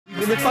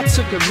And if I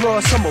took a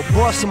loss, I'm a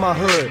boss in my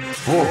hood.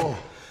 Oh.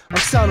 I'm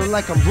sounding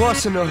like I'm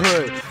Ross in the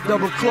hood.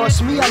 Double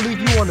cross me, I leave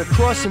you on the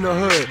cross in the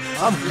hood.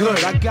 I'm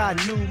good, I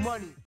got new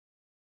money.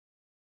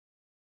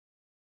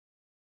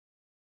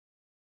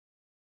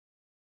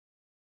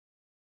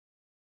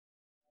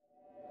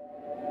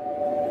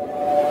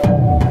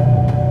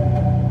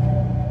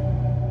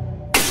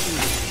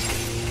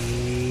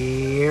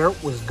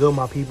 What's good,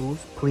 my peoples?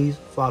 Please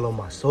follow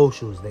my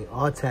socials. They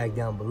are tagged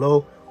down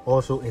below,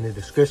 also in the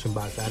description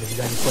box. If you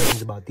got any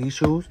questions about these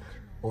shoes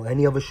or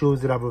any other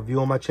shoes that I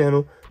review on my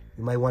channel,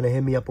 you might want to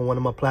hit me up on one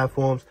of my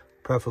platforms,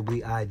 preferably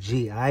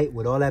IG. All right,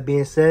 with all that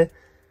being said,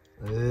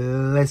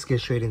 let's get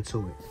straight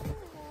into it.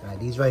 All right,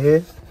 these right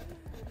here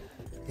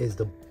is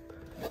the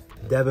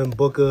Devin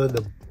Booker,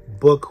 the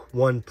Book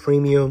 1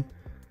 Premium.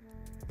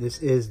 This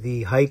is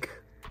the Hike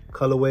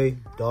colorway,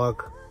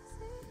 dark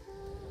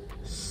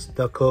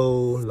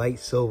stucco light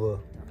silver,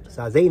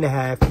 size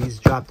 8.5. These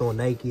dropped on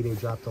Nike. They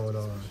dropped on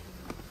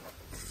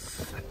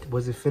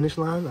was it Finish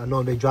Line? I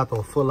know they dropped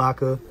on Foot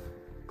Locker,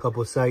 a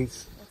couple of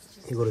sites.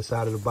 You go to the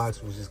side of the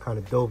box, which is kind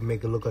of dope,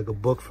 make it look like a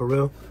book for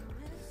real.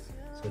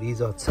 So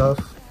these are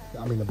tough.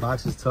 I mean, the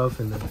box is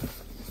tough, and the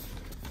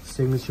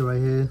signature right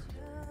here.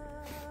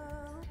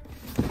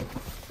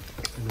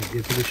 And let's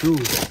get to the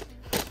shoes.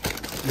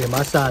 Yeah,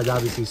 my size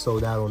obviously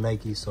sold out on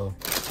Nike, so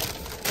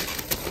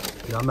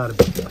you know, I'm not a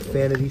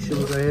fan of these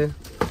shoes right here,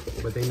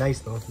 but they nice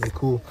though. They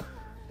cool.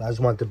 I just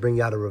wanted to bring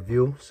y'all a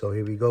review. So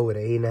here we go with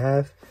an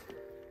 8.5,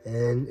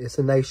 and it's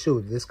a nice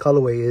shoe. This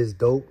colorway is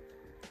dope.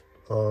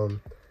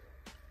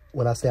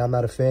 When I say I'm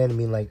not a fan, I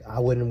mean like I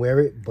wouldn't wear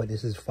it, but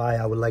this is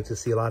fire. I would like to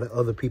see a lot of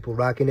other people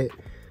rocking it,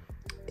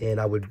 and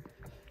I would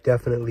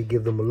definitely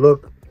give them a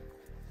look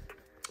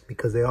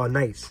because they are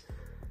nice.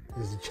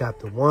 This is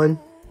chapter 1.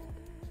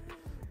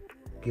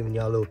 Giving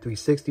y'all a little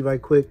 360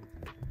 right quick.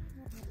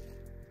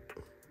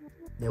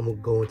 Then we'll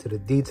go into the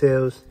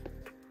details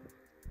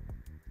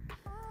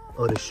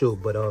of the shoe.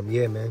 But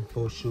yeah, man,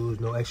 full shoes,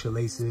 no extra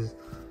laces.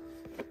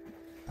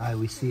 All right,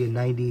 we see a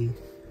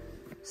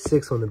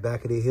 96 on the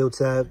back of the heel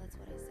tab.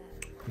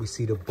 We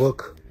see the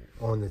book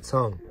on the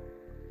tongue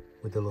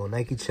with the little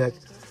Nike check.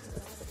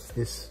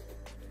 This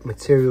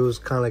material is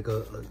kind of like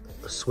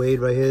a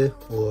suede right here,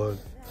 or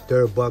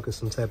Durbuck or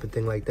some type of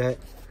thing like that.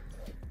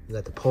 You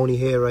got the pony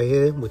hair right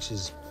here, which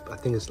is, I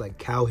think it's like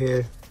cow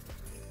hair.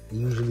 They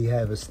usually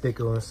have a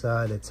sticker on the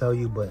side that tell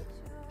you, but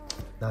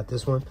not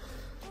this one.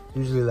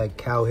 Usually like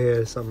cow hair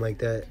or something like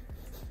that.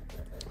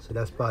 So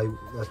that's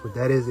what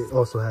that is. It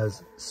also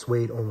has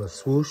suede on the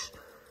swoosh.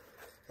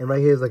 And right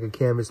here is like a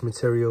canvas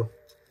material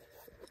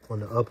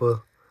on the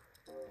upper.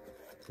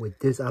 With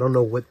this, I don't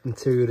know what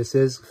material this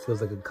is. It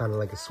feels like kind of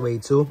like a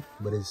suede too,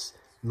 but it's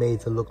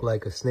made to look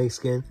like a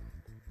snakeskin.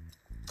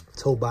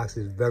 Toe box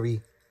is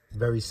very,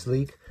 very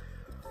sleek.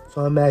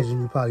 So I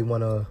imagine you probably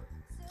want to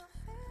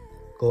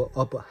go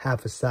up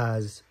half a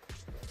size,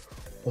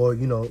 or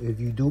you know, if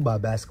you do buy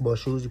basketball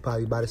shoes, you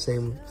probably buy the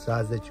same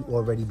size that you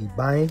already be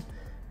buying.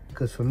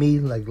 Because for me,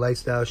 like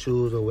lifestyle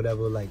shoes or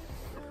whatever, like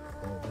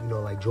you know,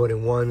 like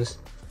Jordan 1s,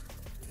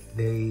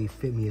 they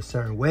fit me a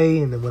certain way,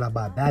 and then when I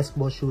buy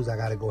basketball shoes, I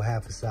gotta go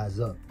half a size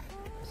up.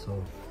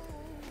 So,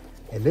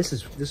 and this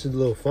is a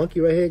little funky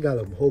right here. Got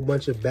a whole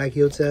bunch of back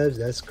heel tabs.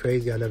 That's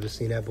crazy. I never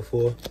seen that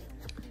before.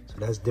 So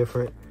that's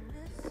different.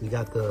 We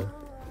got the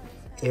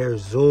Air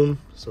Zoom,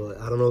 so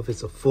I don't know if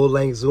it's a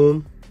full-length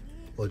zoom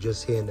or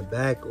just here in the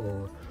back,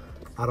 or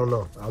I don't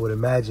know. I would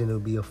imagine it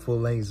would be a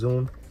full-length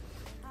zoom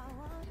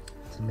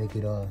to make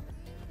it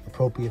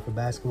appropriate for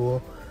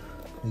basketball.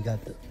 We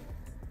got the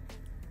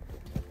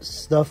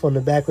stuff on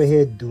the back right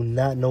here. Do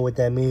not know what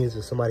that means.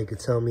 If somebody could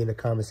tell me in the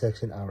comment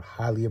section, I would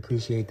highly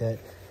appreciate that.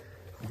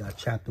 We got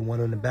chapter 1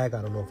 on the back.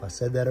 I don't know if I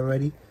said that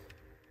already.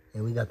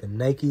 And we got the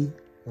Nike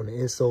on the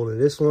insole of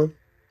this one.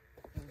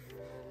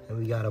 And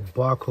we got a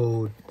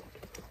barcode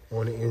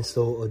on the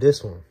insole of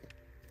this one.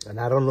 And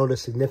I don't know the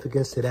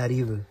significance to that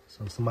either.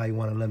 So if somebody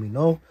want to let me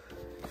know,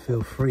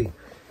 feel free.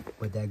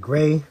 But that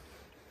gray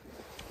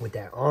with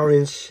that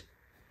orange,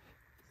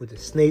 with the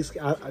snakes,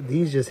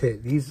 these just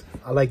hit. These,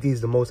 I like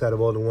these the most out of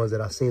all the ones that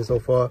I've seen so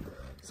far.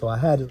 So I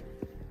had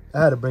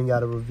to bring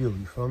out a review,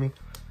 you feel me?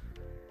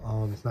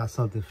 It's not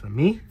something for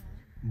me,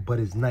 but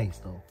it's nice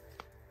though.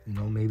 You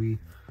know, maybe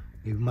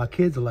my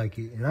kids will like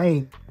it. And I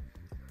ain't,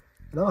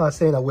 no, I'm not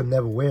saying I would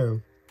never wear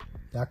them.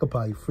 I could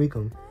probably freak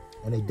them.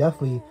 And they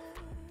definitely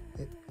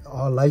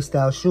are a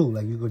lifestyle shoe.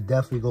 Like you could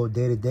definitely go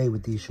day to day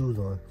with these shoes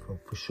on,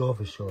 for sure.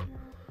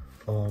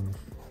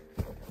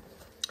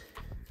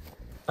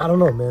 I don't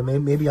know,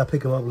 man. Maybe I'll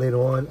pick them up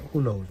later on.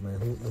 Who knows, man?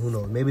 Who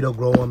knows? Maybe they'll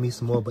grow on me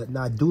some more. But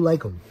nah, I do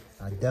like them.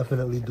 I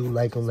definitely do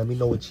like them. Let me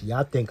know what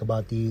y'all think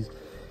about these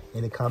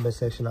in the comment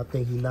section. I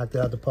think he knocked it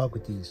out the park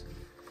with these.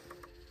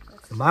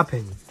 In my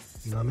opinion.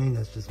 You know what I mean?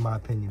 That's just my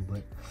opinion.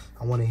 But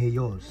I want to hear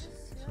yours.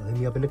 So hit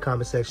me up in the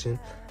comment section.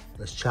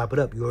 Let's chop it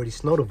up. You already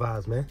know the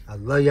vibes, man. I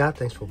love y'all.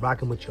 Thanks for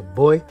rocking with your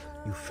boy.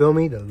 You feel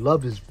me? The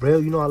love is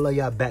real. You know I love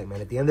y'all back,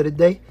 man. At the end of the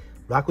day,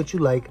 rock what you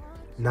like,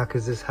 not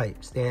because it's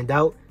hype. Stand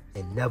out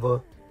and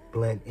never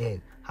blend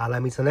in. Holla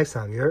at me till next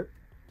time, you heard?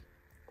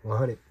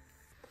 100.